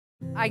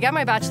I got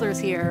my bachelor's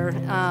here.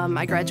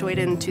 I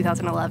graduated in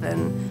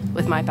 2011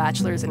 with my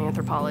bachelor's in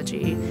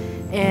anthropology.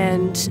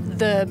 And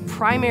the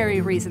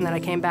primary reason that I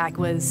came back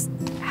was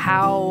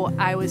how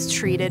I was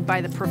treated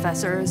by the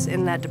professors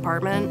in that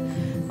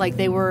department. Like,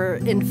 they were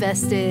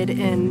invested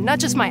in not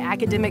just my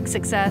academic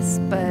success,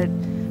 but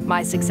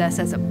my success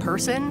as a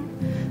person.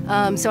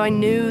 So I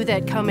knew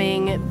that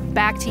coming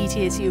back to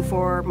ETSU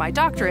for my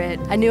doctorate,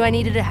 I knew I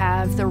needed to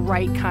have the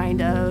right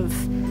kind of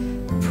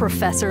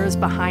professors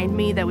behind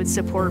me that would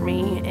support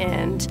me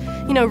and,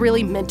 you know,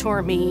 really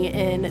mentor me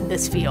in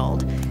this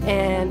field.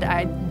 And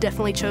I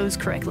definitely chose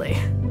correctly.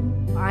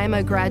 I'm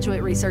a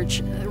graduate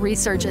research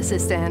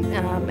assistant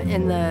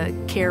in the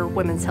Care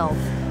Women's Health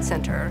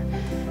Center.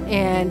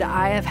 And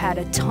I have had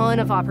a ton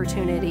of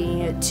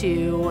opportunity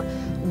to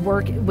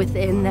work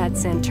within that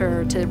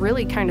center to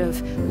really kind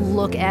of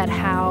look at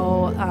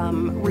how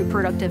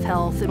reproductive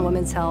health and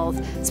women's health,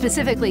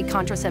 specifically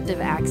contraceptive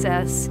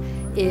access,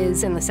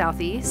 is in the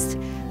Southeast.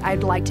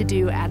 I'd like to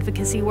do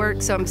advocacy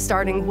work, so I'm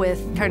starting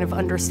with kind of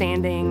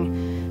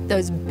understanding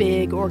those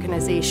big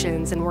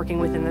organizations and working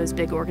within those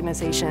big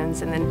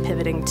organizations, and then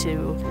pivoting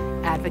to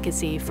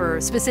advocacy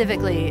for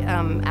specifically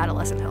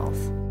adolescent health.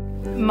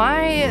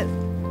 My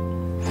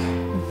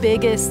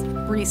biggest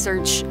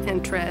research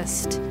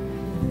interest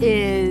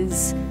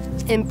is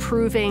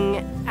improving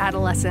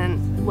adolescent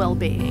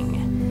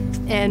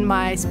well-being. And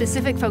my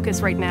specific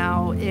focus right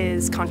now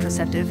is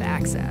contraceptive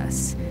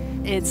access.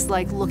 It's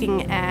like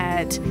looking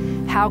at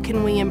how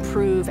can we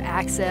improve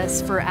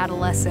access for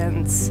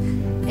adolescents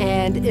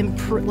and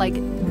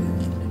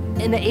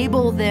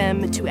enable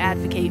them to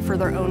advocate for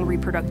their own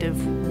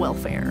reproductive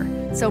welfare.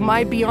 So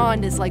my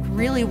beyond is like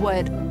really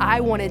what I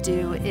want to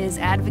do is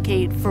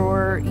advocate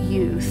for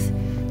youth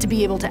to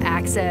be able to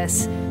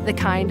access the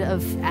kind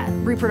of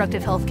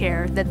reproductive health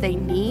care that they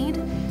need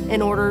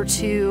in order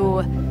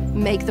to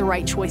make the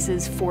right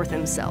choices for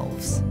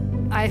themselves.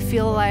 I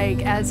feel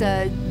like as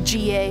a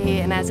GA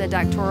and as a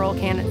doctoral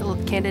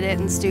candidate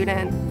and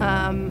student,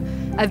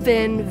 I've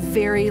been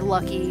very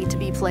lucky to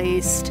be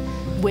placed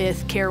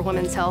with Care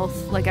Women's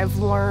Health. Like, I've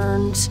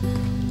learned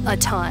a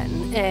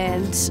ton,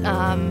 and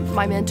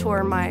my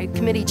mentor, my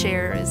committee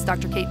chair, is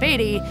Dr. Kate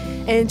Beatty,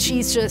 and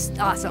she's just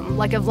awesome.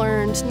 Like, I've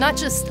learned not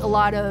just a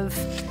lot of,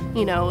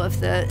 you know,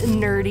 of the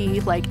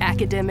nerdy, like,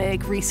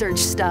 academic research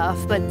stuff,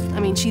 but I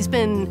mean, she's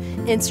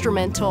been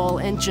instrumental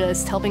in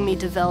just helping me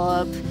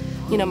develop,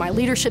 you know, my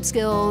leadership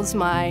skills,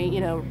 my,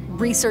 you know,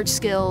 research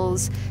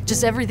skills,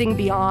 just everything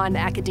beyond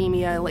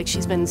academia. Like,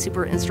 she's been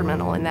super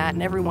instrumental in that,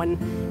 and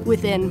everyone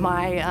within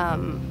my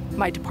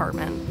my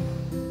department.